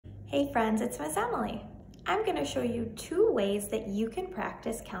Hey friends, it's Miss Emily. I'm going to show you 2 ways that you can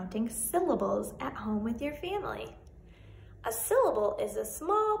practice counting syllables at home with your family. A syllable is a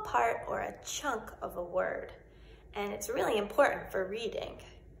small part or a chunk of a word, and it's really important for reading.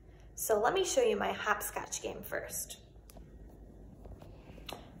 So let me show you my hopscotch game first.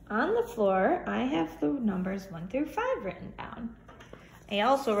 On the floor, I have the numbers 1 through 5 written down. I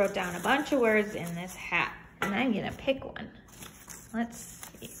also wrote down a bunch of words in this hat, and I'm going to pick one. Let's see.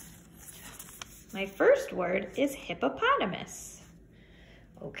 My first word is hippopotamus.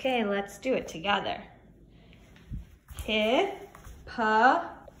 Okay, let's do it together.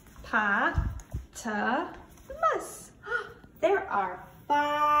 Hippopotamus. There are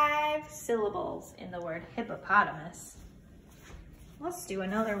 5 syllables in the word hippopotamus. Let's do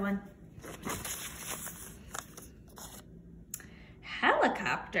another one.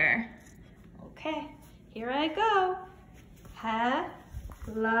 Helicopter. Okay, here I go.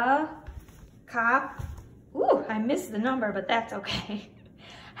 Ooh, I missed the number, but that's okay.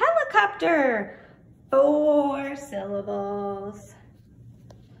 Helicopter. 4 syllables.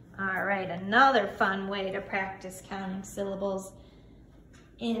 All right, another fun way to practice counting syllables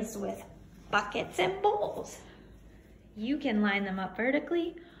is with buckets and bowls. You can line them up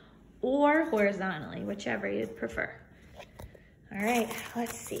vertically or horizontally, whichever you'd prefer. All right,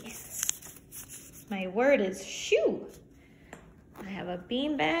 let's see. My word is shoe. I have a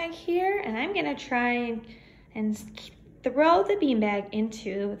beanbag here, and I'm gonna try and throw the beanbag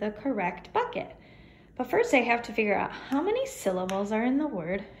into the correct bucket. But first I have to figure out how many syllables are in the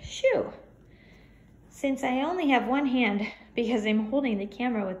word shoe. Since I only have one hand because I'm holding the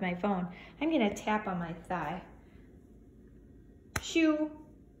camera with my phone, I'm gonna tap on my thigh. Shoe,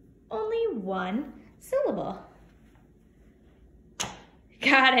 only 1 syllable.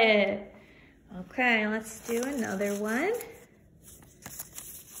 Got it. Okay, let's do another one.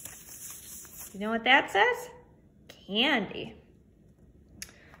 You know what that says? Candy.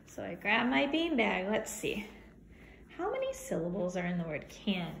 So I grab my beanbag. Let's see. How many syllables are in the word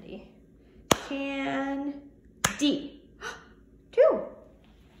candy? Candy. 2.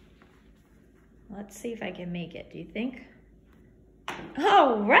 Let's see if I can make it. Do you think?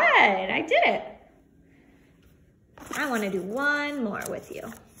 All right, I did it. I want to do one more with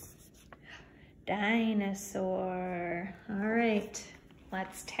you. Dinosaur. All right,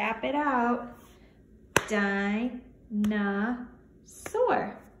 let's tap it out. Dinosaur.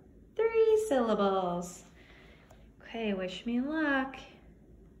 3 syllables. Okay, wish me luck.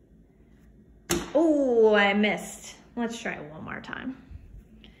 Oh, I missed. Let's try one more time.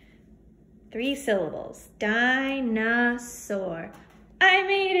 3 syllables. Dinosaur. I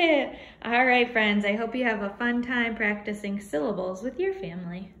made it. All right, friends, I hope you have a fun time practicing syllables with your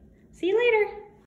family. See you later.